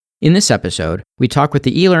In this episode, we talk with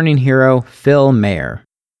the e-learning hero, Phil Mayer.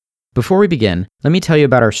 Before we begin, let me tell you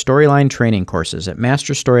about our Storyline training courses at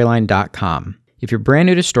masterstoryline.com. If you're brand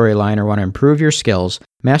new to Storyline or want to improve your skills,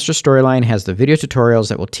 Master Storyline has the video tutorials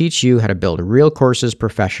that will teach you how to build real courses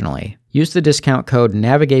professionally. Use the discount code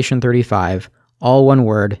NAVIGATION35, all one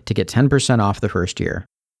word, to get 10% off the first year.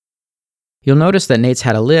 You'll notice that Nate's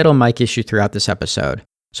had a little mic issue throughout this episode,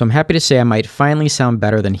 so I'm happy to say I might finally sound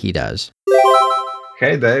better than he does.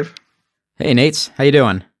 Hey, Dave. Hey, Nate. How you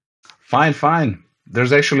doing? Fine.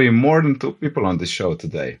 There's actually more than 2 people on this show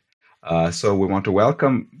today. So we want to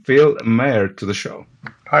welcome Phil Mayer to the show.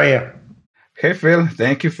 Hiya. Hey, Phil.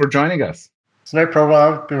 Thank you for joining us. It's no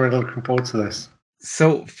problem. I've been really looking forward to this.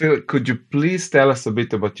 So, Phil, could you please tell us a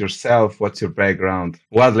bit about yourself? What's your background?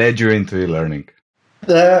 What led you into e-learning?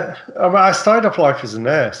 I started off life as a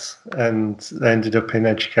nurse and ended up in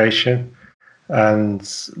education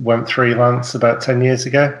and went freelance about 10 years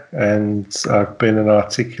ago. And I've been an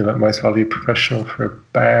Articulate Most Valued Professional for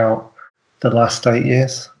about the last 8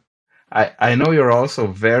 years. I know you're also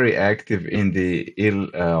very active in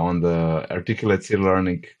on the Articulate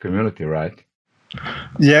e-learning community, right?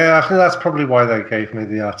 Yeah, I think that's probably why they gave me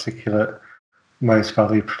the Articulate Most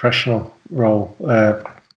Valued Professional role.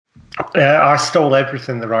 I stole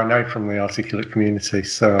everything that I know from the Articulate community,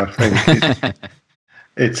 so I think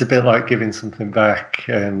it's a bit like giving something back.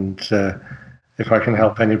 And if I can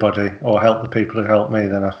help anybody or help the people who help me,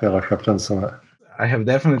 then I feel like I've done something. I have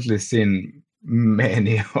definitely seen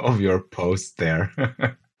many of your posts there.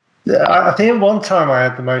 I think at one time I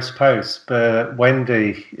had the most posts, but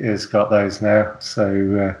Wendy has got those now.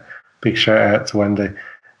 So big shout out to Wendy.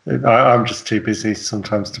 I'm just too busy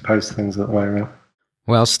sometimes to post things at the moment.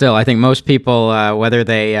 Well, still, I think most people, whether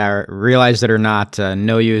they realize it or not,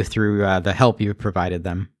 know you through the help you've provided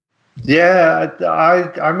them. Yeah,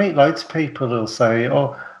 I meet loads of people who'll say,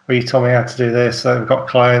 "Oh, well, you told me how to do this." I've got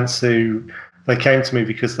clients who they came to me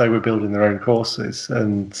because they were building their own courses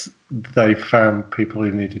and they found people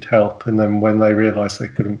who needed help. And then when they realised they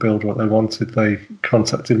couldn't build what they wanted, they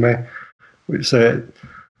contacted me, which I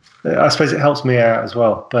suppose it helps me out as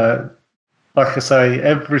well. But like I say,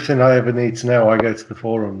 everything I ever need to know, I go to the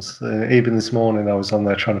forums. Even this morning, I was on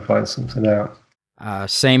there trying to find something out.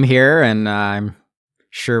 Same here, and I'm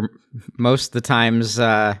sure most of the times,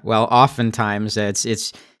 oftentimes,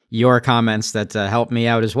 it's your comments that help me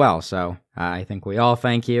out as well. So I think we all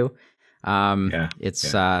thank you. Everyone's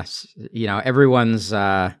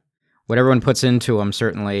what everyone puts into them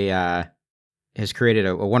certainly has created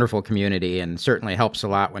a wonderful community, and certainly helps a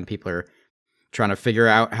lot when people are trying to figure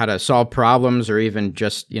out how to solve problems, or even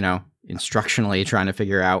just, instructionally trying to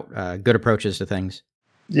figure out good approaches to things.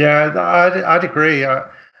 Yeah, I'd agree. I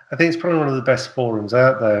think it's probably one of the best forums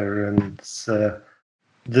out there, and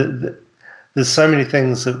there's so many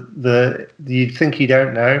things that you think you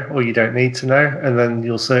don't know or you don't need to know, and then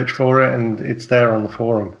you'll search for it, and it's there on the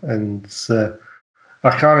forum. And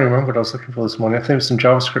I can't remember what I was looking for this morning. I think it was some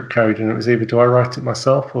JavaScript code, and it was either do I write it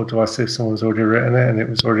myself or do I see if someone's already written it, and it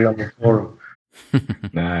was already on the forum.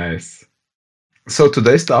 Nice. So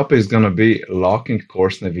today's topic is going to be locking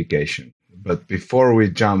course navigation. But before we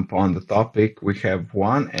jump on the topic, we have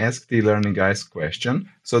one Ask the Learning Guys question.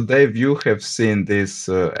 So Dave, you have seen this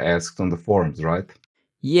asked on the forums, right?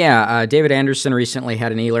 Yeah, David Anderson recently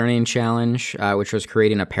had an e-learning challenge, which was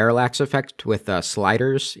creating a parallax effect with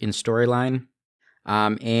sliders in Storyline.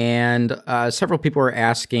 And several people were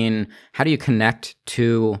asking, how do you connect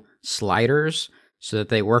two sliders so that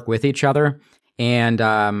they work with each other? And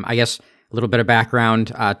I guess a little bit of background,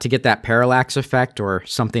 to get that parallax effect, or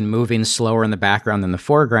something moving slower in the background than the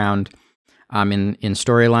foreground, in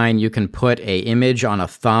Storyline, you can put a image on a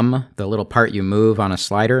thumb, the little part you move on a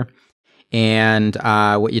slider. And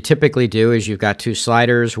what you typically do is you've got two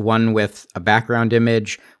sliders, one with a background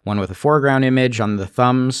image, one with a foreground image on the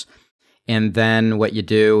thumbs. And then what you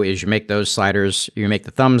do is you make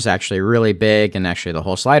the thumbs actually really big, and actually the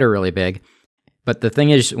whole slider really big. But the thing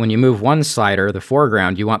is, when you move one slider, the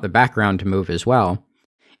foreground, you want the background to move as well.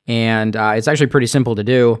 And it's actually pretty simple to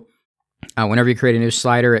do. Whenever you create a new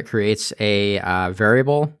slider, it creates a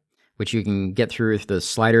variable, which you can get through the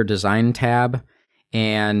slider design tab.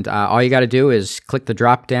 And all you got to do is click the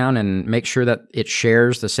drop down and make sure that it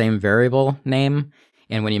shares the same variable name.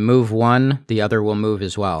 And when you move one, the other will move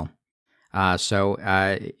as well. Most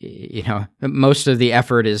of the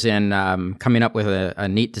effort is in coming up with a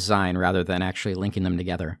neat design rather than actually linking them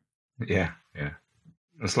together. Yeah.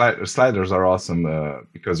 The sliders are awesome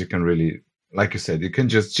because you can really, like you said, you can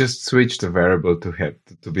just switch the variable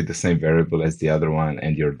to be the same variable as the other one,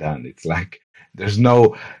 and you're done. It's like there's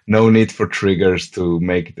no need for triggers to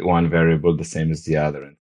make one variable the same as the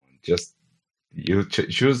other. Just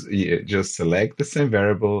just select the same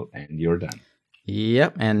variable and you're done.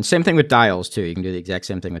 Yep, and same thing with dials too. You can do the exact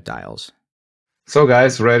same thing with dials. So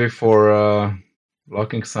guys, ready for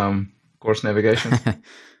locking some course navigation?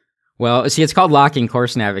 Well, see, it's called locking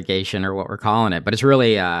course navigation, or what we're calling it, but it's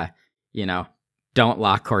really, don't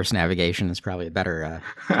lock course navigation is probably a better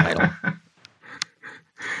title.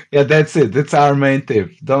 Yeah, that's it. That's our main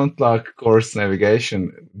tip. Don't lock course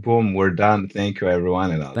navigation. Boom, we're done. Thank you,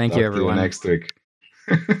 everyone, and I'll Thank talk you, to you everyone. next week.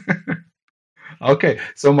 Okay,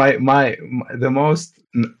 so the most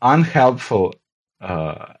unhelpful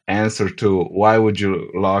answer to why would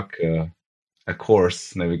you lock a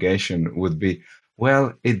course navigation would be,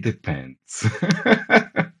 well, it depends.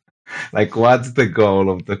 Like, what's the goal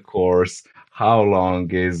of the course? How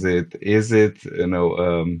long is it? Is it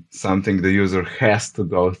something the user has to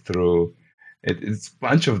go through? It's a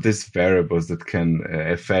bunch of these variables that can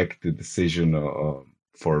affect the decision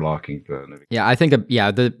for locking the navigation. Yeah, I think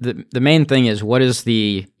the main thing is, what is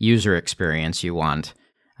the user experience you want?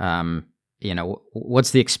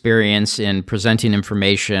 What's the experience in presenting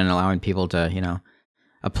information, allowing people to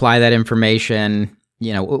apply that information?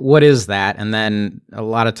 What is that? And then a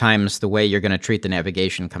lot of times the way you're going to treat the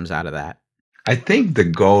navigation comes out of that. I think the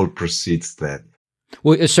goal precedes that.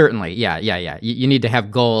 Well, certainly, yeah. You need to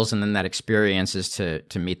have goals, and then that experience is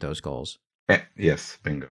to meet those goals. Yes,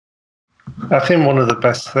 bingo. I think one of the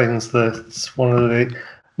best things that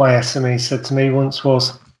my SME said to me once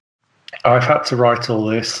was, I've had to write all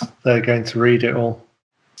this. They're going to read it all.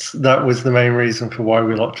 That was the main reason for why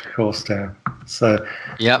we locked the course down. So,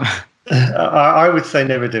 yep. I would say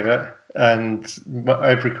never do it. And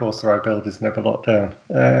every course that I build is never locked down.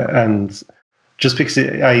 And just because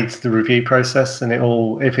it aids the review process, and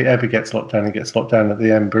if it ever gets locked down, it gets locked down at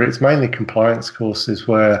the end. But it's mainly compliance courses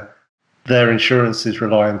where their insurance is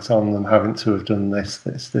reliant on them having to have done this,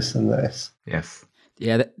 and this. Yes.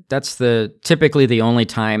 Yeah, that's typically the only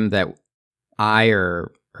time that I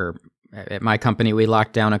or at my company we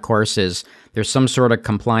lock down a course is there's some sort of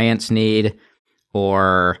compliance need,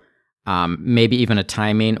 or maybe even a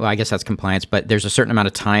timing. Well, I guess that's compliance, but there's a certain amount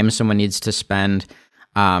of time someone needs to spend.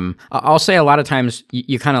 I'll say a lot of times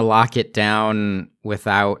you kind of lock it down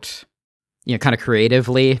without, kind of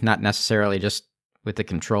creatively, not necessarily just with the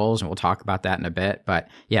controls, and we'll talk about that in a bit. But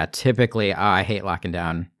yeah, typically I hate locking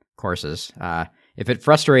down courses. If it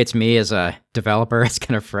frustrates me as a developer, it's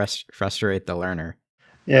going to frustrate the learner.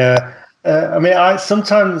 Yeah. I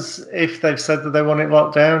sometimes, if they've said that they want it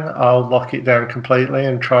locked down, I'll lock it down completely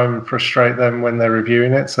and try and frustrate them when they're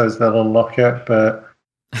reviewing it, so as they'll unlock it. But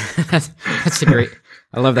that's a great.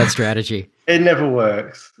 I love that strategy. It never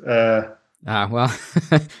works. Well,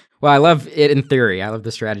 I love it in theory. I love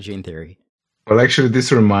the strategy in theory. Well, actually,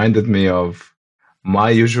 this reminded me of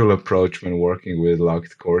my usual approach when working with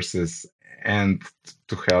locked courses, and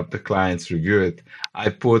to help the clients review it, I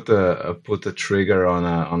put a trigger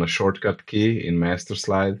on a shortcut key in master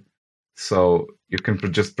slide, so you can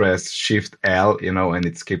just press Shift L, and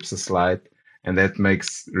it skips a slide, and that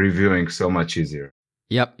makes reviewing so much easier.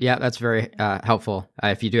 Yep, yeah, that's very helpful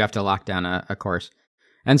if you do have to lock down a course.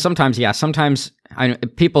 And sometimes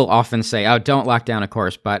people often say, "Oh, don't lock down a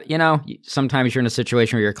course," but sometimes you're in a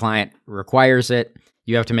situation where your client requires it.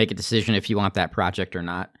 You have to make a decision if you want that project or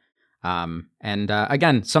not.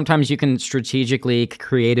 Again, sometimes you can strategically,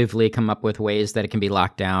 creatively come up with ways that it can be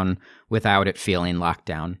locked down without it feeling locked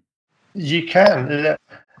down. You can.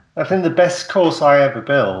 I think the best course I ever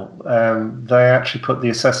built, they actually put the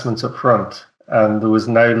assessment up front, and there was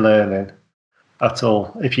no learning at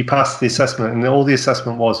all. If you passed the assessment, and all the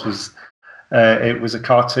assessment was it was a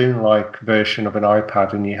cartoon-like version of an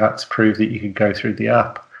iPad, and you had to prove that you could go through the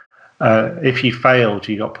app. If you failed,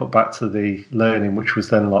 you got put back to the learning, which was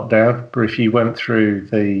then locked down. But if you went through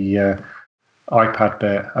the iPad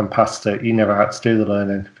bit and passed it, you never had to do the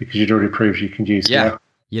learning because you'd already proved you can use it. Yeah,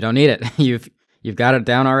 you don't need it. You've got it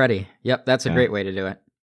down already. Yep, that's a great way to do it.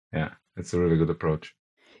 Yeah, it's a really good approach.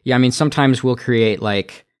 Yeah, sometimes we'll create,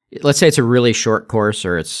 like, let's say it's a really short course,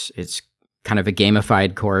 or it's kind of a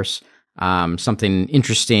gamified course. Something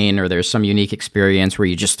interesting, or there's some unique experience where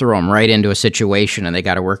you just throw them right into a situation and they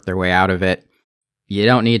got to work their way out of it. You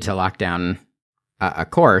don't need to lock down a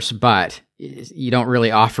course, but you don't really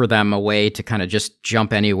offer them a way to kind of just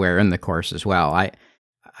jump anywhere in the course as well. I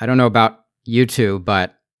don't know about you two,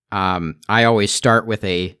 but I always start with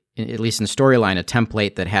at least in Storyline, a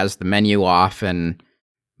template that has the menu off and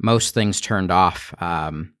most things turned off,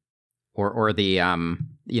 or the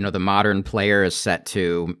the modern player is set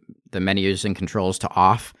to the menus and controls to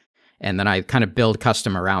off, and then I kind of build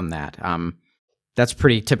custom around that. That's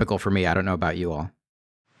pretty typical for me. I don't know about you all.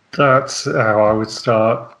 That's how I would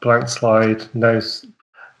start. Blank slide,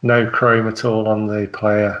 no chrome at all on the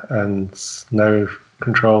player, and no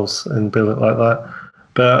controls, and build it like that.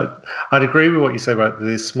 But I'd agree with what you say about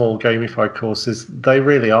these small gamified courses. They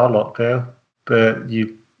really are locked down, but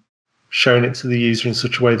you've shown it to the user in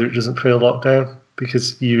such a way that it doesn't feel locked down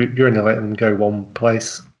because you're only letting them go one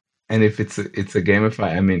place. And if it's a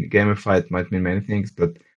gamified, I mean, gamified might mean many things,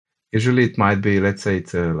 but usually it might be, let's say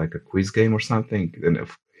it's like a quiz game or something,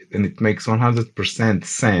 and it makes 100%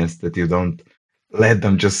 sense that you don't let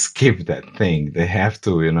them just skip that thing. They have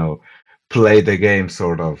to, play the game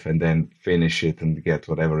sort of, and then finish it and get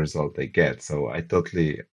whatever result they get. So I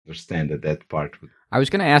totally understand that part. I was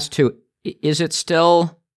going to ask too, is it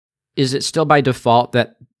still by default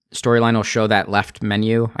that Storyline will show that left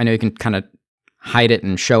menu? I know you can kind of hide it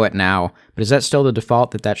and show it now, but is that still the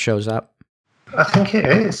default that shows up? I think it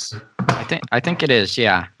is. I think it is.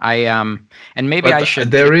 Yeah. And maybe I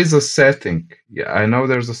should. There is a setting. Yeah, I know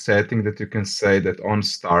there's a setting that you can say that on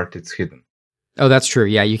start it's hidden. Oh, that's true.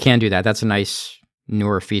 Yeah, you can do that. That's a nice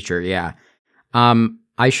newer feature. Yeah.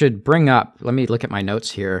 I should bring up. Let me look at my notes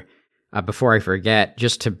here before I forget,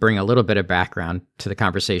 just to bring a little bit of background to the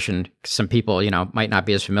conversation. Some people, might not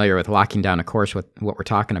be as familiar with locking down a course with what we're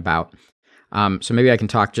talking about. So maybe I can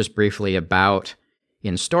talk just briefly about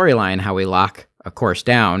in Storyline how we lock a course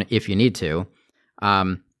down if you need to,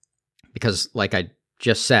 because like I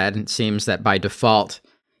just said, it seems that by default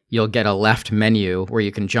you'll get a left menu where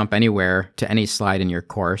you can jump anywhere to any slide in your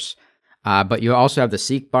course, but you also have the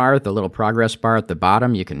seek bar, the little progress bar at the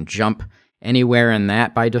bottom. You can jump anywhere in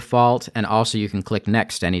that by default, and also you can click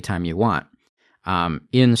next anytime you want.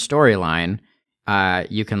 In Storyline,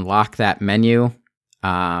 you can lock that menu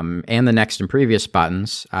and the next and previous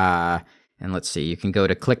buttons. And let's see, you can go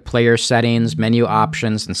to click player settings, menu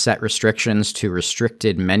options, and set restrictions to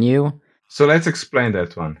restricted menu. So let's explain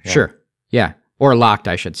that one. Yeah. Sure. Yeah. Or locked,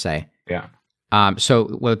 I should say. Yeah. So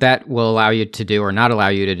what that will allow you to do or not allow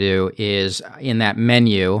you to do is in that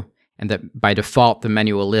menu, and that by default, the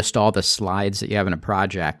menu will list all the slides that you have in a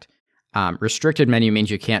project. Restricted menu means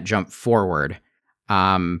you can't jump forward.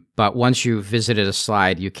 But once you've visited a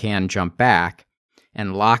slide, you can jump back.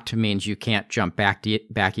 And locked means you can't jump back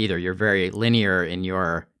either. You're very linear in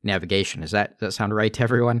your navigation. Does that sound right to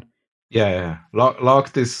everyone? Yeah.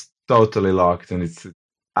 Locked is totally locked, and it's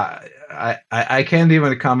I can't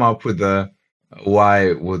even come up with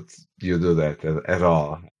why would you do that at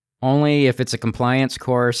all. Only if it's a compliance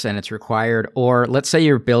course and it's required, or let's say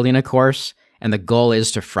you're building a course and the goal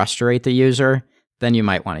is to frustrate the user, then you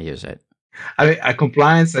might want to use it. I mean, a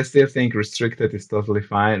compliance, I still think restricted is totally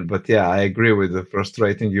fine. But yeah, I agree with the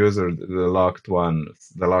frustrating user, the locked one,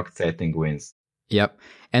 the locked setting wins. Yep.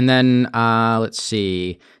 And then let's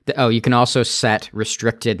see. You can also set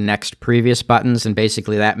restricted next previous buttons. And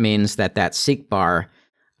basically that means that seek bar,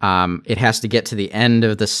 it has to get to the end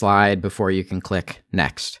of the slide before you can click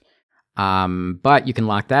next. But you can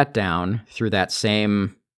lock that down through that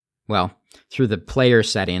same, through the player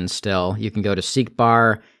settings still. You can go to seek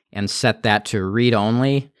bar and set that to read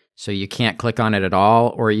only, so you can't click on it at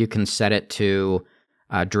all, or you can set it to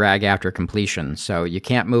drag after completion. So you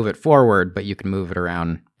can't move it forward, but you can move it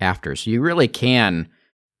around after. So you really can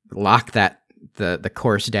lock the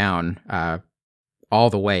course down all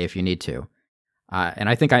the way if you need to. And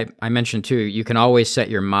I think I mentioned too, you can always set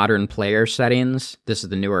your modern player settings. This is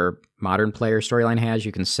the newer modern player Storyline has.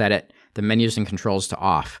 You can set the menus and controls to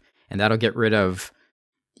off, and that'll get rid of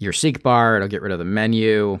your seek bar, it'll get rid of the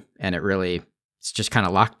menu, and it's just kind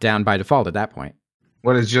of locked down by default at that point.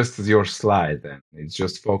 Well, it's just your slide then. It's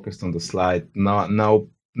just focused on the slide. No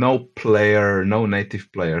player, no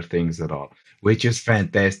native player things at all, which is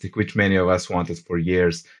fantastic, which many of us wanted for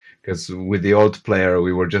years. Because with the old player,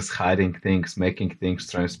 we were just hiding things, making things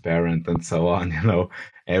transparent and so on,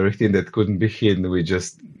 everything that couldn't be hidden, we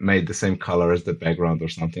just made the same color as the background or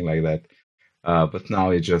something like that. But now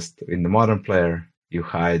you just, in the modern player, you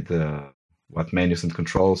hide what menus and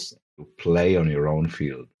controls to play on your own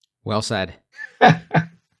field. Well said. I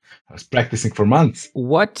was practicing for months.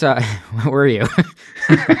 What were you?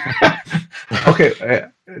 Okay,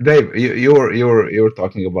 Dave, you were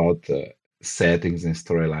talking about settings in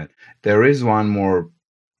Storyline. There is one more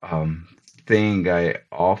thing I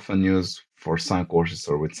often use for some courses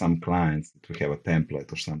or with some clients. We have a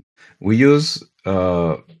template or something. We use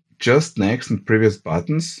just next and previous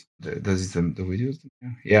buttons. Do we use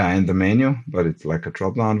them? Yeah, and the menu, but it's like a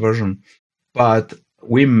drop-down version. But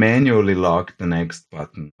we manually lock the next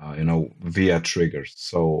button, via triggers.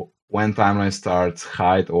 So when timeline starts,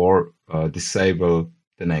 hide or disable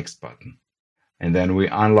the next button. and then we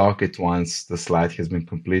unlock it once the slide has been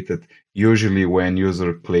completed, usually when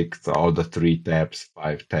user clicks all the 3 tabs,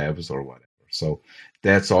 5 tabs, or whatever. So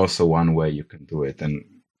that's also one way you can do it,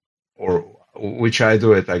 or which I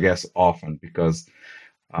do it, I guess, often, because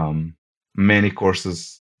many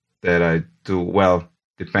courses that I do, well,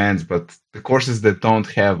 depends, but the courses that don't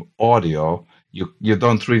have audio, you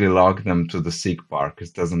don't really log them to the seek bar because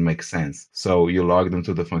it doesn't make sense. So you log them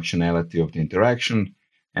to the functionality of the interaction,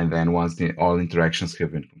 and then once all interactions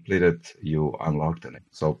have been completed, you unlock them.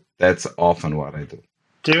 So that's often what I do.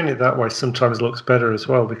 Doing it that way sometimes looks better as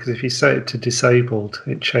well, because if you set it to disabled,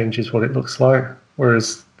 it changes what it looks like.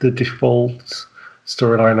 Whereas the default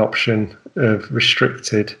storyline option of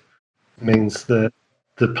restricted means that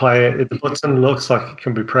the button looks like it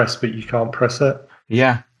can be pressed, but you can't press it.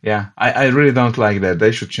 Yeah. I really don't like that.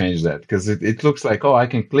 They should change that, because it looks like, I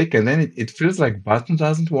can click, and then it feels like button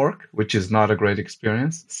doesn't work, which is not a great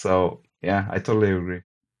experience. So yeah, I totally agree.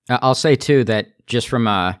 I'll say too that just from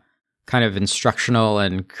a kind of instructional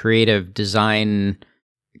and creative design,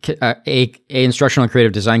 a instructional and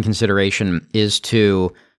creative design consideration is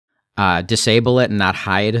to disable it and not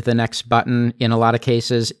hide the next button in a lot of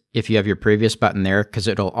cases if you have your previous button there, because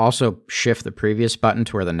it'll also shift the previous button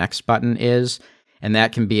to where the next button is, and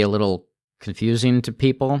that can be a little confusing to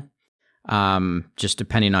people, just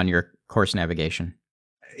depending on your course navigation.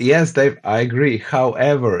 Yes, Dave, I agree.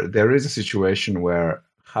 However, there is a situation where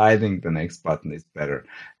hiding the next button is better,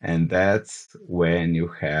 and that's when you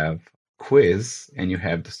have quiz and you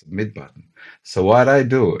have the submit button. So what I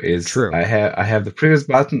do is I have the previous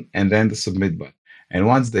button and then the submit button, and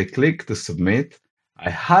once they click the submit, I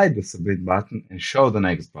hide the submit button and show the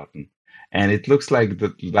next button, and it looks like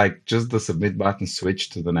just the submit button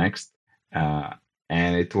switched to the next,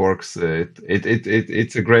 and it works.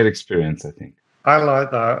 It's a great experience, I think. I like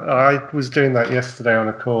that. I was doing that yesterday on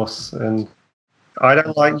a course, and I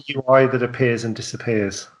don't like UI that appears and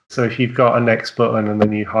disappears. So if you've got a next button and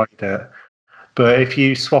then you hide it, but if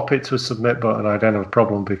you swap it to a submit button, I don't have a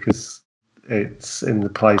problem because it's in the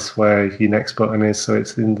place where your next button is, so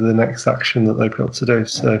it's in the next action that they've got to do.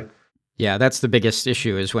 So yeah, that's the biggest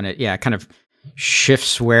issue, is when it kind of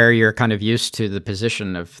shifts where you're kind of used to the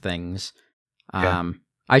position of things.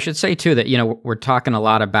 I should say too that we're talking a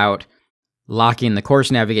lot about locking the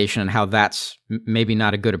course navigation and how that's maybe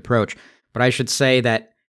not a good approach. But I should say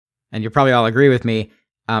that, and you'll probably all agree with me,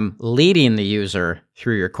 leading the user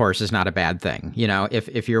through your course is not a bad thing.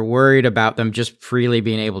 If you're worried about them just freely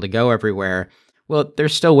being able to go everywhere, well,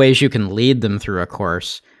 there's still ways you can lead them through a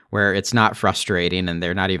course where it's not frustrating and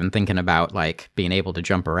they're not even thinking about being able to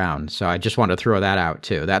jump around. So I just want to throw that out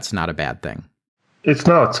too. That's not a bad thing. It's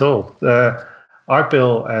not at all. I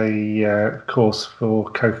built a course for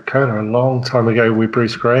Coca-Cola a long time ago with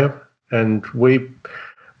Bruce Graham, and we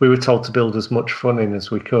were told to build as much fun in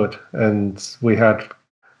as we could, and we had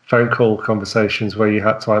phone call conversations where you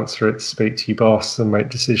had to answer it, speak to your boss and make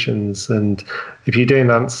decisions, and if you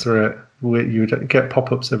didn't answer it, you would get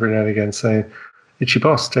pop-ups every now and again saying, "It's your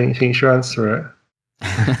boss, don't you think you should answer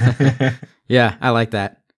it?" Yeah, I like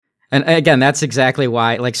that. And again, that's exactly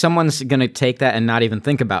why, someone's going to take that and not even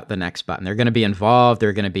think about the next button. They're going to be involved.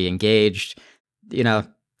 They're going to be engaged. They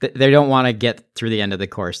don't want to get through the end of the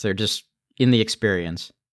course. They're just in the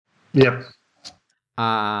experience. Yep.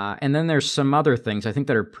 And then there's some other things I think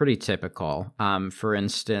that are pretty typical. For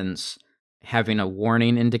instance, having a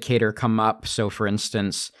warning indicator come up. So for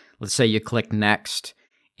instance, let's say you click next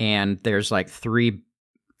and there's 3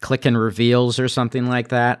 click and reveals or something like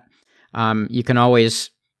that. You can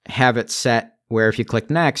always have it set where if you click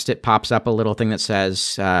next, it pops up a little thing that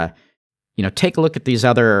says, take a look at these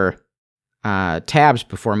other tabs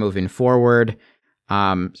before moving forward.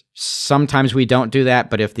 Sometimes we don't do that,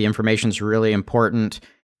 but if the information's really important,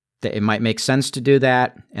 it might make sense to do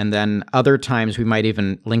that. And then other times we might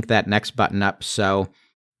even link that next button up. So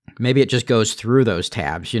maybe it just goes through those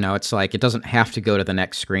tabs. It's it doesn't have to go to the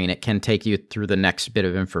next screen. It can take you through the next bit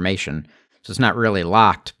of information. So it's not really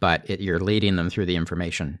locked, but you're leading them through the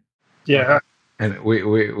information. Yeah. And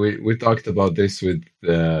we talked about this with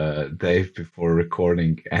Dave before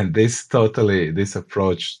recording, and this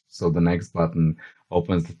approach, so the next button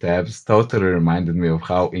opens the tabs, totally reminded me of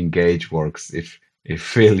how Engage works, if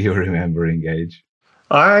Phil, you remember Engage.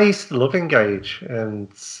 I used to love Engage, and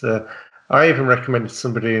I even recommended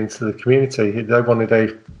somebody into the community. They wanted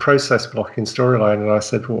a process blocking storyline, and I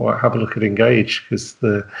said, well, have a look at Engage, because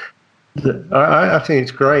I think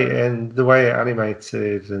it's great, and the way it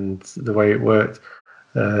animated and the way it worked,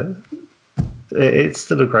 it's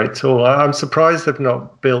still a great tool. I'm surprised they've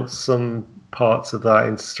not built some parts of that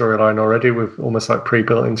into Storyline already with almost like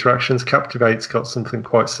pre-built interactions. Captivate's got something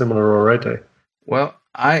quite similar already. Well,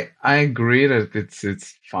 I agree that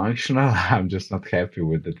it's functional. I'm just not happy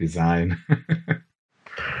with the design.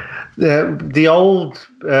 The old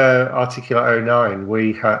Articulate 09,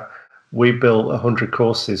 we built 100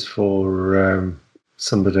 courses for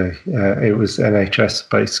somebody. It was NHS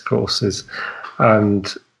based courses,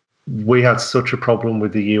 and we had such a problem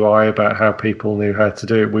with the UI about how people knew how to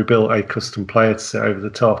do it. We built a custom player to sit over the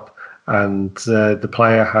top, and the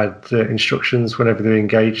player had instructions whenever the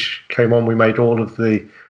engage came on. We made all of the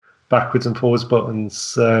backwards and forwards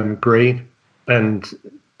buttons green, and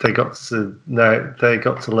they got to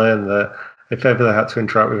learn that if ever they had to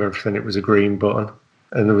interact with everything, it was a green button,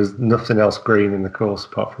 and there was nothing else green in the course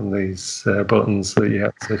apart from these buttons that you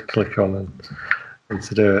had to click on and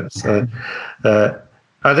to do it. So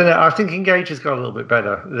I don't know. I think Engage has got a little bit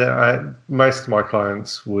better. Most of my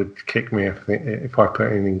clients would kick me if I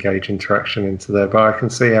put an Engage interaction into there, but I can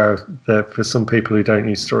see how for some people who don't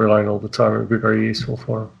use Storyline all the time, it would be very useful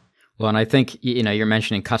for them. Well, and I think, you're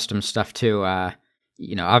mentioning custom stuff too.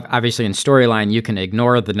 Obviously in Storyline, you can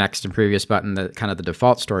ignore the next and previous button, the kind of the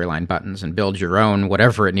default Storyline buttons, and build your own,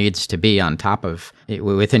 whatever it needs to be on top of it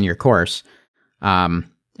within your course. And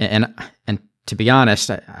to be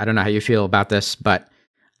honest, I don't know how you feel about this, but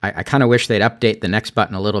I kind of wish they'd update the next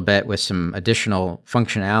button a little bit with some additional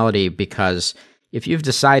functionality, because if you've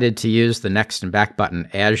decided to use the next and back button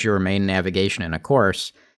as your main navigation in a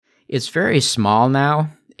course, it's very small now,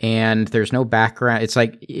 and there's no background. It's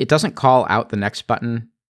like it doesn't call out the next button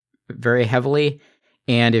very heavily,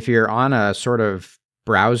 and if you're on a sort of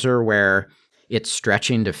browser where it's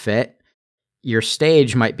stretching to fit, your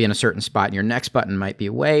stage might be in a certain spot, and your next button might be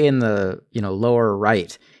way in the lower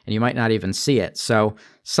right, and you might not even see it. So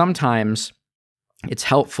sometimes it's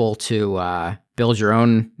helpful to build your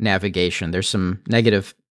own navigation. There's some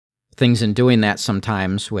negative things in doing that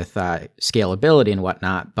sometimes with scalability and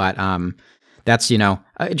whatnot, but that's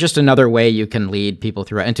just another way you can lead people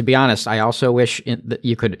through it. And to be honest, I also wish that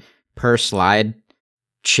you could, per slide,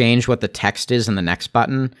 change what the text is in the next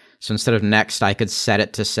button. So instead of next, I could set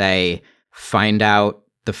it to say, find out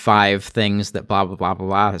the 5 things that blah, blah, blah, blah,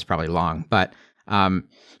 blah. That's probably long, but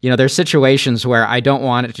there's situations where I don't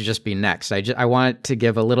want it to just be next. I want it to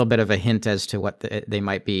give a little bit of a hint as to what they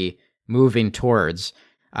might be moving towards,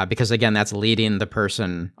 because again, that's leading the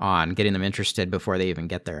person on, getting them interested before they even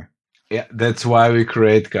get there. Yeah, that's why we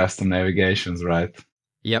create custom navigations, right?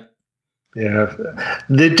 Yep. Yeah.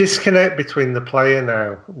 The disconnect between the player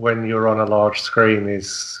now when you're on a large screen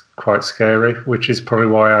is quite scary, which is probably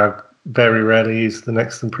why I very rarely use the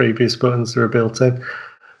next and previous buttons that are built in,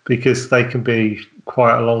 because they can be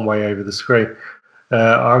quite a long way over the screen.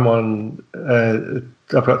 I've got a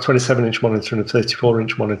 27-inch monitor and a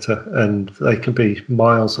 34-inch monitor, and they can be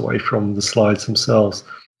miles away from the slides themselves.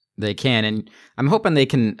 They can, and I'm hoping they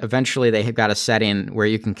can eventually. They have got a setting where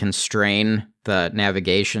you can constrain the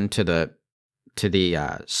navigation to the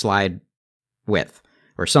slide width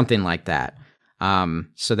or something like that,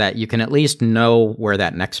 so that you can at least know where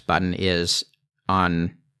that next button is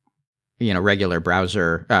on regular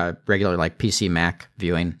browser, regular like PC Mac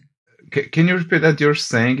viewing. Can you repeat that? You're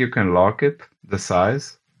saying you can lock it, the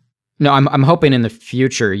size? No, I'm hoping in the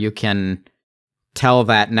future you can tell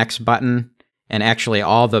that next button and actually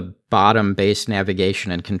all the bottom base navigation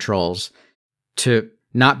and controls to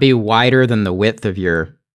not be wider than the width of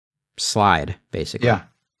your slide, basically. Yeah.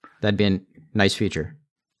 That'd be a nice feature.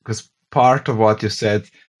 Because part of what you said,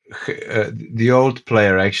 the old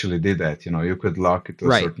player actually did that. You could lock it to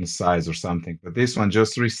a certain size or something, but this one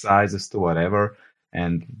just resizes to whatever,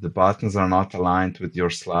 and the buttons are not aligned with your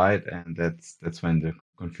slide, and that's when the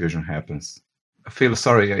confusion happens. Phil,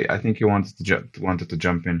 sorry, I think you wanted to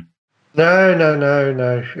jump in. No.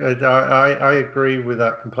 I agree with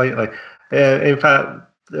that completely. In fact,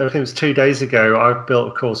 I think it was 2 days ago, I built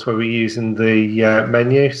a course where we're using the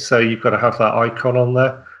menu, so you've got to have that icon on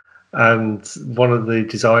there. And one of the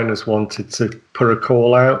designers wanted to put a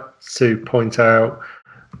call out to point out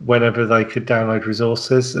whenever they could download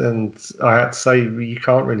resources. And I had to say, you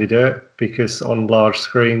can't really do it, because on large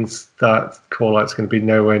screens, that call out's going to be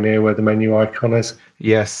nowhere near where the menu icon is.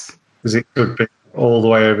 Yes. Because it could be all the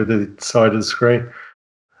way over the side of the screen.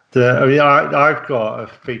 I've got a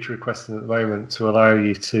feature requesting at the moment to allow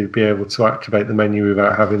you to be able to activate the menu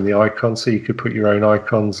without having the icon, so you could put your own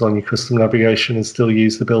icons on your custom navigation and still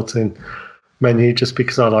use the built-in menu, just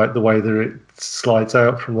because I like the way that it slides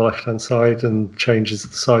out from the left-hand side and changes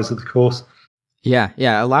the size of the course. Yeah,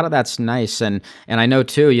 a lot of that's nice. And I know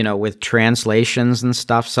too, with translations and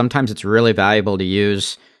stuff, sometimes it's really valuable to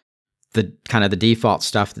use the kind of the default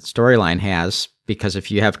stuff that Storyline has, because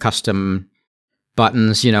if you have custom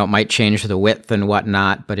buttons, it might change the width and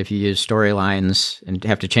whatnot, but if you use storylines and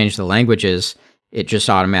have to change the languages, it just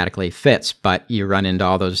automatically fits, but you run into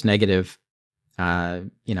all those negative,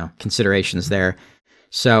 considerations there.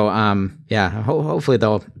 So, hopefully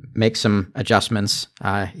they'll make some adjustments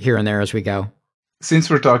here and there as we go. Since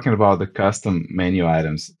we're talking about the custom menu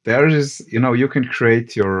items, there is, you can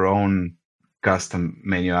create your own custom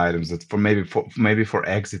menu items that for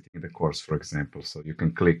exiting the course, for example. So you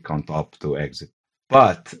can click on top to exit.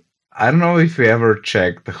 But I don't know if you ever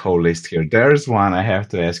checked the whole list here. There's one I have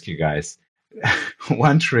to ask you guys.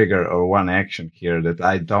 One trigger or one action here that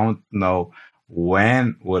I don't know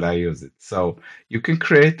when would I use it. So you can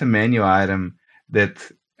create a menu item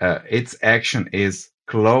that its action is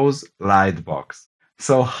close lightbox.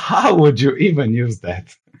 So how would you even use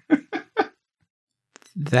that?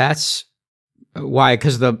 That's why,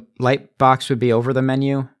 because the light box would be over the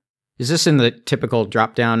menu. Is this in the typical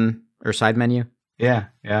drop-down or side menu? Yeah.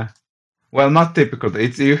 Well, not typical.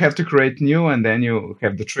 It's you have to create new, and then you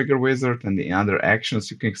have the trigger wizard and the other actions.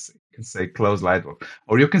 You can say close lightbox,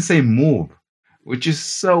 or you can say move, which is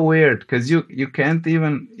so weird because you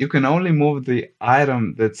can only move the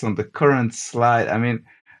item that's on the current slide. I mean,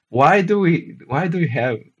 why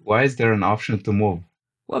is there an option to move?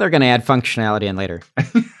 Well, they're going to add functionality in later.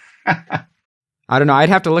 I don't know. I'd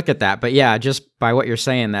have to look at that. But yeah, just by what you're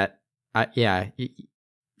saying that,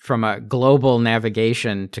 from a global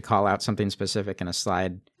navigation to call out something specific in a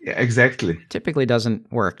slide. Yeah, exactly. Typically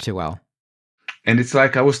doesn't work too well. And it's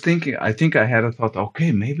like I was thinking, I think I had a thought,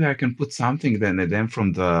 okay, maybe I can put something then, and then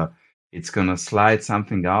it's going to slide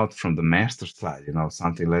something out from the master slide,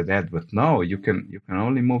 something like that. But no, you can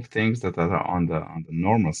only move things that are on the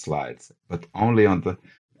normal slides, but only on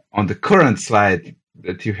the current slide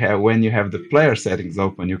that you have. When you have the player settings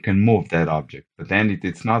open, you can move that object, but then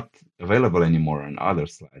it's not available anymore on other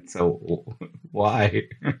slides. So why?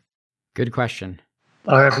 Good question.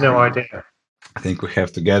 I have no idea. I think we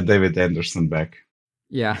have to get David Anderson back.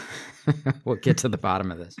 Yeah, we'll get to the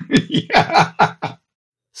bottom of this. Yeah.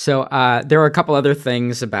 So there were a couple other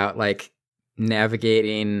things about like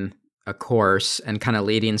navigating a course and kind of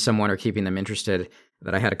leading someone or keeping them interested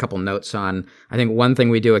that I had a couple notes on. I think one thing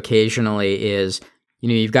we do occasionally is,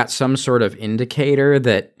 you've got some sort of indicator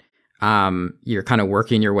that you're kind of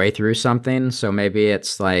working your way through something. So maybe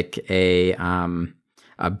it's like a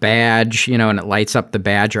badge, and it lights up the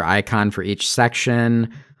badge or icon for each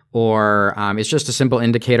section, or it's just a simple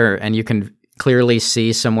indicator, and you can clearly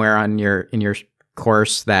see somewhere in your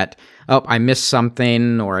course that, I missed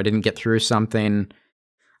something or I didn't get through something.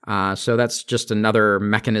 So that's just another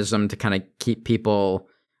mechanism to kind of keep people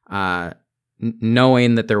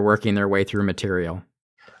knowing that they're working their way through material.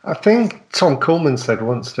 I think Tom Kuhlman said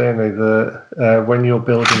once, didn't he, that when you're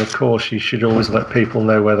building a course, you should always let people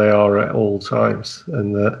know where they are at all times,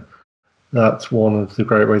 and that's one of the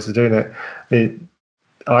great ways of doing it.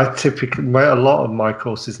 A lot of my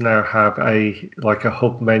courses now have a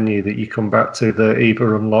hub menu that you come back to that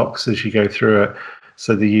either unlocks as you go through it,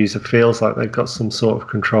 so the user feels like they've got some sort of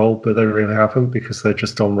control, but they really haven't because they're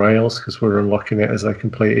just on rails because we're unlocking it as they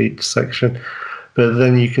complete each section. But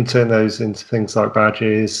then you can turn those into things like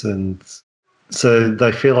badges, and so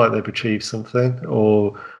they feel like they've achieved something,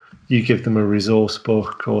 or you give them a resource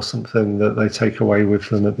book or something that they take away with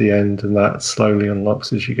them at the end, and that slowly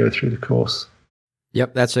unlocks as you go through the course.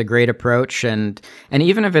 Yep, that's a great approach. And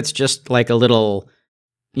even if it's just like a little,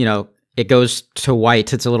 it goes to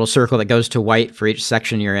white, it's a little circle that goes to white for each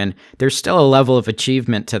section you're in, there's still a level of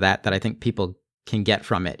achievement to that I think people can get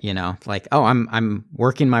from it, like, I'm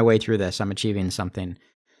working my way through this, I'm achieving something.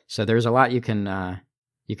 So there's a lot you can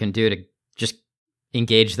do to just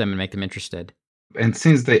engage them and make them interested. And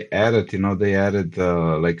since they added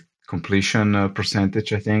like completion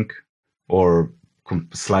percentage, I think, or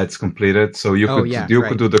slides completed, so you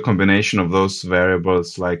could do the combination of those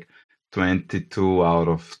variables, like 22 out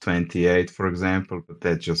of 28, for example, but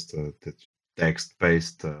that's just the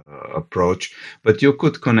text-based approach. But you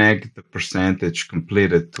could connect the percentage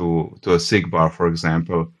completed to a SIGBAR, for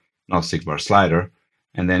example, not SIGBAR slider,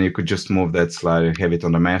 and then you could just move that slider, have it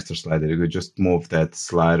on the master slider. You could just move that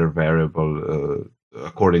slider variable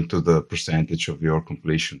according to the percentage of your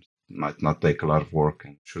completion. It might not take a lot of work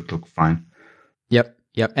and should look fine.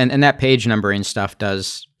 Yep. And that page numbering stuff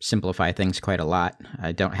does simplify things quite a lot.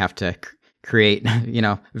 I don't have to create,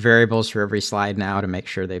 variables for every slide now to make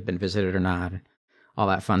sure they've been visited or not, all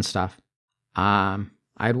that fun stuff. I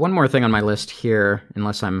had one more thing on my list here,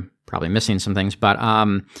 unless I'm probably missing some things, but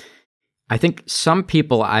I think some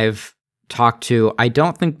people I've talked to, I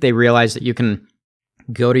don't think they realize that you can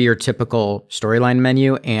go to your typical storyline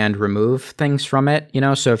menu and remove things from it.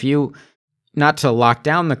 So if you not to lock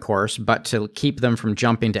down the course, but to keep them from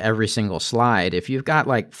jumping to every single slide. If you've got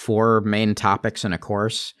like 4 main topics in a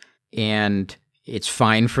course and it's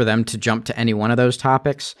fine for them to jump to any one of those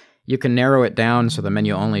topics, you can narrow it down so the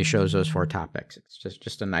menu only shows those 4 topics. It's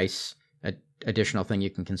just a nice additional thing you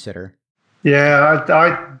can consider. Yeah,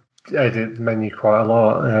 I edit the menu quite a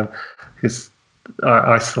lot because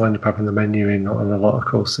I still end up having the menu in on a lot of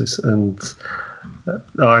courses, and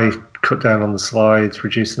I cut down on the slides,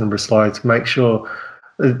 reduce the number of slides, make sure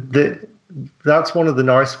that's one of the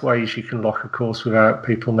nice ways you can lock a course without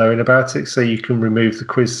people knowing about it. So you can remove the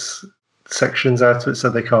quiz sections out of it so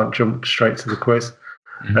they can't jump straight to the quiz.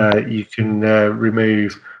 Mm-hmm. You can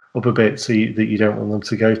remove other bits that you don't want them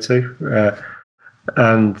to go to.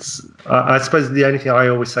 And I suppose the only thing I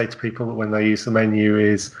always say to people when they use the menu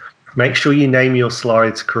is make sure you name your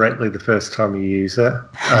slides correctly the first time you use it.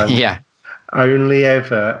 Yeah. Only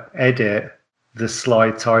ever edit the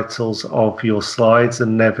slide titles of your slides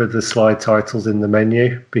and never the slide titles in the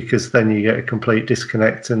menu, because then you get a complete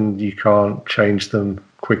disconnect and you can't change them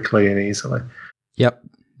quickly and easily. Yep.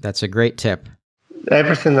 That's a great tip.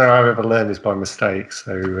 Everything that I've ever learned is by mistake.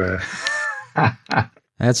 So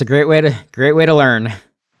that's a great way to learn.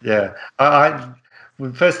 Yeah.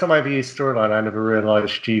 The first time I ever used Storyline, I never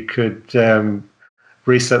realized you could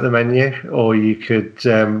reset the menu, or you could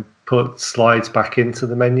put slides back into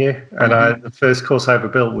the menu. And the first course I ever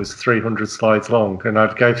built was 300 slides long, and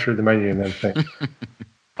I'd go through the menu and then think,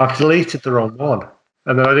 I've deleted the wrong one.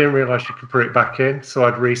 And then I didn't realize you could put it back in. So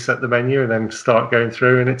I'd reset the menu and then start going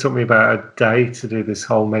through, and it took me about a day to do this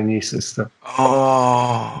whole menu system.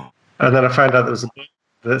 Oh. And then I found out there was a button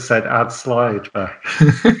that said add slide back.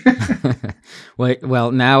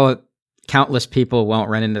 Well, now countless people won't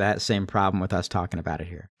run into that same problem with us talking about it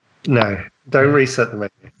here. No, don't reset the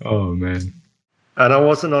menu. Oh, man. And I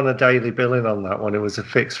wasn't on a daily billing on that one. It was a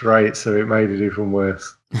fixed rate, so it made it even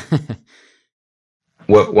worse.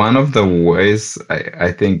 Well, one of the ways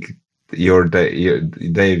I think your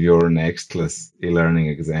Nextless e-learning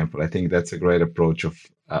example, I think that's a great approach of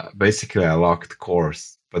basically a locked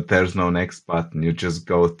course, but there's no next button. You just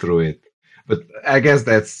go through it. But I guess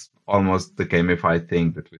that's almost the gamified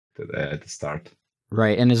thing that we did at the start.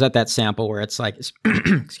 Right. And is that sample where it's like,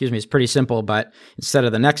 excuse me, it's pretty simple, but instead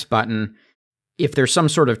of the next button, if there's some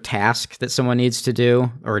sort of task that someone needs to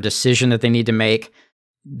do or a decision that they need to make,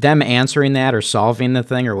 them answering that or solving the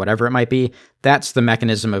thing or whatever it might be, that's the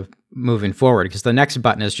mechanism of moving forward, because the next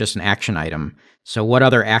button is just an action item. So what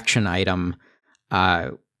other action item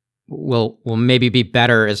will maybe be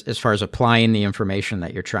better as far as applying the information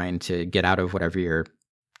that you're trying to get out of whatever you're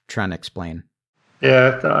trying to explain?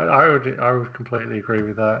 Yeah, I would completely agree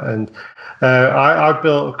with that. And I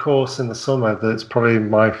built a course in the summer that's probably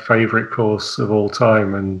my favorite course of all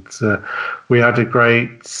time. And we had a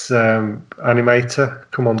great animator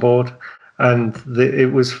come on board, and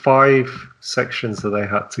it was 5 sections that they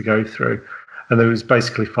had to go through, and there was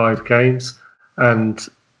basically 5 games, and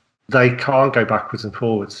they can't go backwards and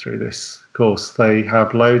forwards through this course. They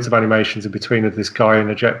have loads of animations in between of this guy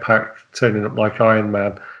in a jetpack turning up like Iron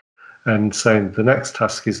Man and saying the next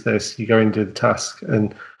task is this. You go and do the task,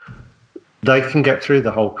 and they can get through the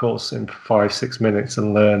whole course in 5-6 minutes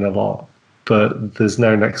and learn a lot. But there's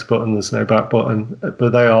no next button, there's no back button, but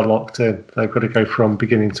they are locked in. They've got to go from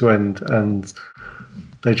beginning to end, and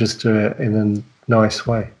they just do it in a nice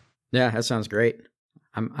way. Yeah, that sounds great.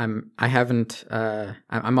 I'm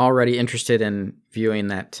already interested in viewing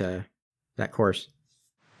that course.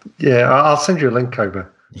 Yeah, I'll send you a link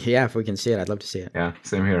over. Yeah, if we can see it, I'd love to see it. Yeah,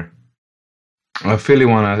 same here. Phil, you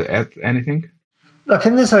want to add anything? I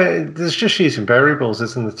think there's just using variables,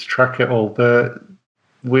 isn't there, to track it all? But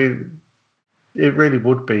it really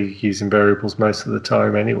would be using variables most of the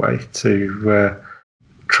time anyway to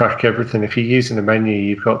track everything. If you're using a menu,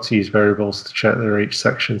 you've got to use variables to check that each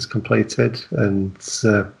section's completed. And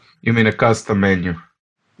you mean a custom menu?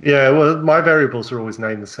 Yeah, well, my variables are always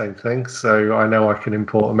named the same thing, so I know I can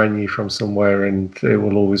import a menu from somewhere, and it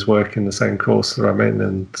will always work in the same course that I'm in.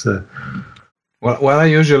 And what I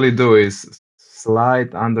usually do is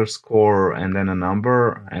slide underscore and then a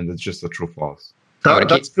number, and it's just a true/false.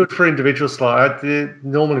 That's good for individual slide.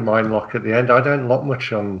 Normally mine lock at the end. I don't lock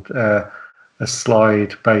much on a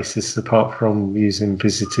slide basis apart from using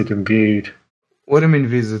visited and viewed. What do you mean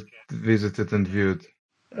visited and viewed?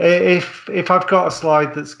 If I've got a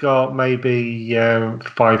slide that's got maybe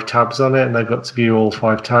 5 tabs on it and they've got to view all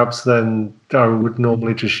 5 tabs, then I would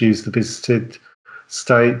normally just use the visited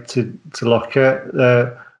state to lock it.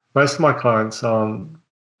 Most of my clients aren't.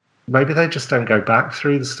 Maybe they just don't go back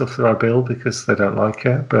through the stuff that I build because they don't like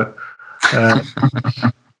it. But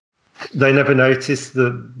They never notice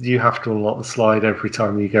that you have to unlock the slide every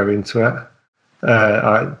time you go into it.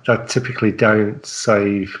 I typically don't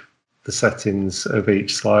save the settings of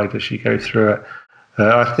each slide as you go through it.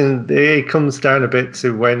 I think it comes down a bit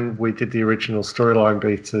to when we did the original Storyline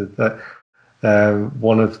beta that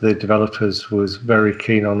one of the developers was very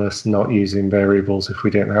keen on us not using variables if we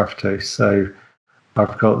didn't have to. So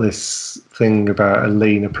I've got this thing about a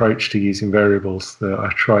lean approach to using variables that I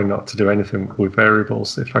try not to do anything with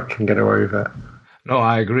variables if I can get away with it. No,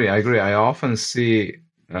 I agree. I often see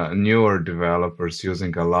newer developers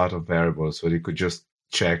using a lot of variables, so you could just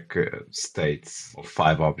check states of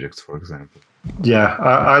 5 objects, for example. Yeah,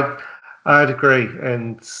 I'd agree.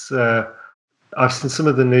 And I've seen some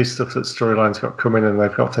of the new stuff that Storyline's got coming, and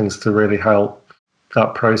they've got things to really help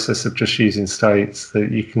that process of just using states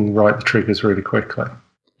that you can write the triggers really quickly.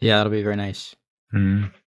 Yeah, that'll be very nice.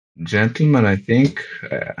 Gentlemen, I think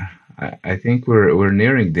we're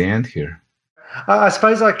nearing the end here. I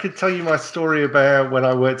suppose I could tell you my story about when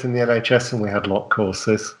I worked in the NHS and we had lock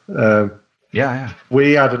courses. Yeah.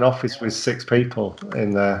 We had an office with 6 people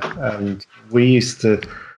in there, and we used to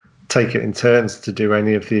take it in turns to do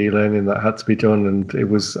any of the e-learning that had to be done, and it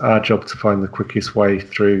was our job to find the quickest way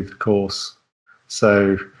through the course.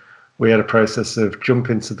 So we had a process of jump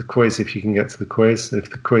into the quiz if you can get to the quiz. If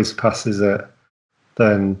the quiz passes it,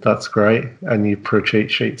 then that's great, and you put a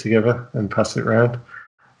cheat sheet together and pass it around.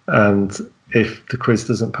 And if the quiz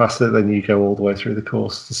doesn't pass it, then you go all the way through the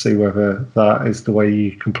course to see whether that is the way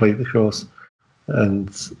you complete the course.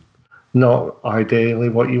 And not ideally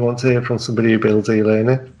what you want to hear from somebody who builds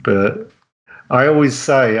e-learning, but I always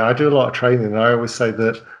say, I do a lot of training, and I always say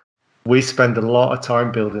that we spend a lot of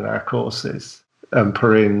time building our courses and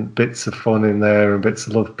putting bits of fun in there and bits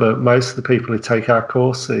of love, but most of the people who take our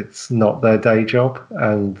course, it's not their day job,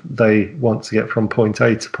 and they want to get from point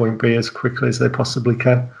A to point B as quickly as they possibly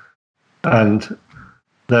can. And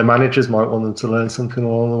their managers might want them to learn something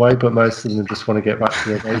along the way, but most of them just want to get back to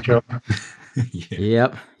their day job.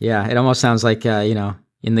 Yep. Yeah. It almost sounds like,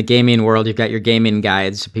 in the gaming world, you've got your gaming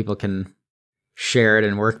guides, so people can share it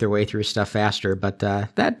and work their way through stuff faster, but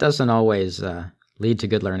that doesn't always lead to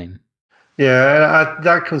good learning. Yeah,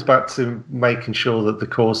 that comes back to making sure that the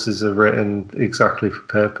courses are written exactly for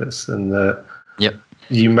purpose, and that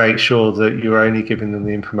you make sure that you're only giving them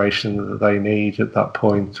the information that they need at that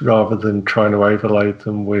point, rather than trying to overload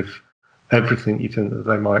them with everything you think that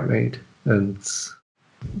they might need. And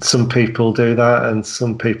some people do that, and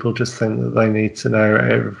some people just think that they need to know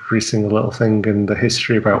every single little thing and the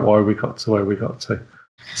history about why we got to where we got to.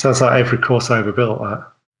 Sounds like every course I ever built that.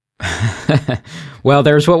 Well,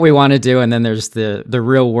 there's what we want to do, and then there's the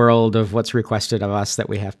real world of what's requested of us that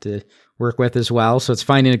we have to work with as well. So it's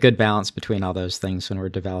finding a good balance between all those things when we're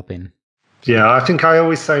developing. Yeah, I think I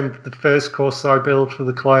always say the first course I build for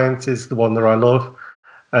the client is the one that I love,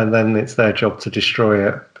 and then it's their job to destroy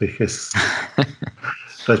it, because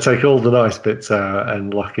they take all the nice bits out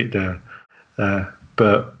and lock it down.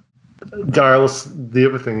 But the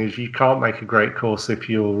other thing is, you can't make a great course if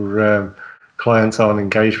your clients aren't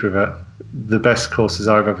engaged with it. The best courses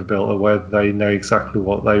I've ever built are where they know exactly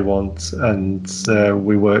what they want, and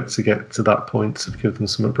we work to get to that point to give them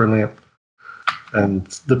something brilliant. And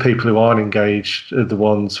the people who aren't engaged are the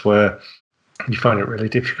ones where you find it really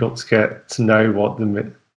difficult to get to know what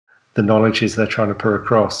the knowledge is they're trying to put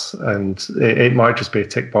across. And it might just be a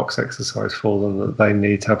tick box exercise for them that they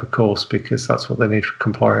need to have a course because that's what they need for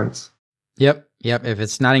compliance. Yep. If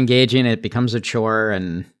it's not engaging, it becomes a chore,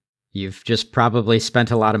 and you've just probably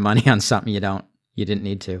spent a lot of money on something you didn't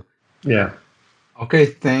need to. Yeah. Okay,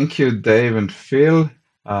 thank you, Dave and Phil.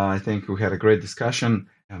 I think we had a great discussion.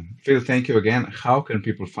 Phil, thank you again. How can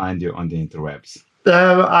people find you on the interwebs?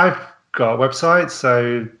 I've got a website,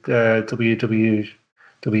 so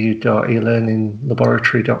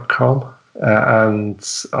www.elearninglaboratory.com, and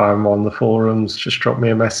I'm on the forums. Just drop me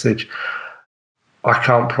a message. I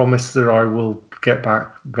can't promise that I will get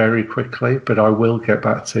back very quickly, but I will get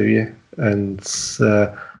back to you. And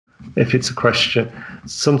if it's a question,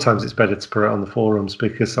 sometimes it's better to put it on the forums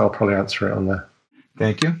because I'll probably answer it on there.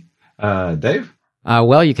 Thank you. Dave?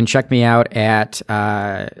 Well, you can check me out at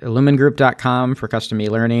illumingroup.com for custom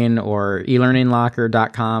e-learning, or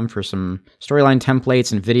elearninglocker.com for some Storyline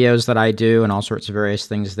templates and videos that I do and all sorts of various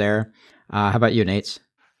things there. How about you, Nate?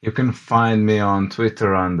 You can find me on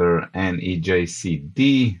Twitter under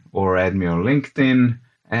NEJCD, or add me on LinkedIn.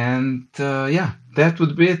 And that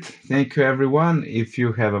would be it. Thank you, everyone. If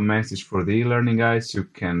you have a message for the e-learning guys, you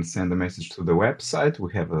can send a message to the website.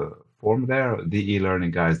 We have a form there,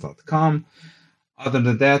 theelearningguys.com. Other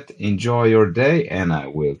than that, enjoy your day, and I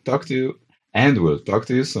will talk to you, and we'll talk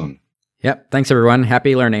to you soon. Yep. Thanks, everyone.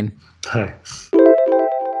 Happy learning. Thanks.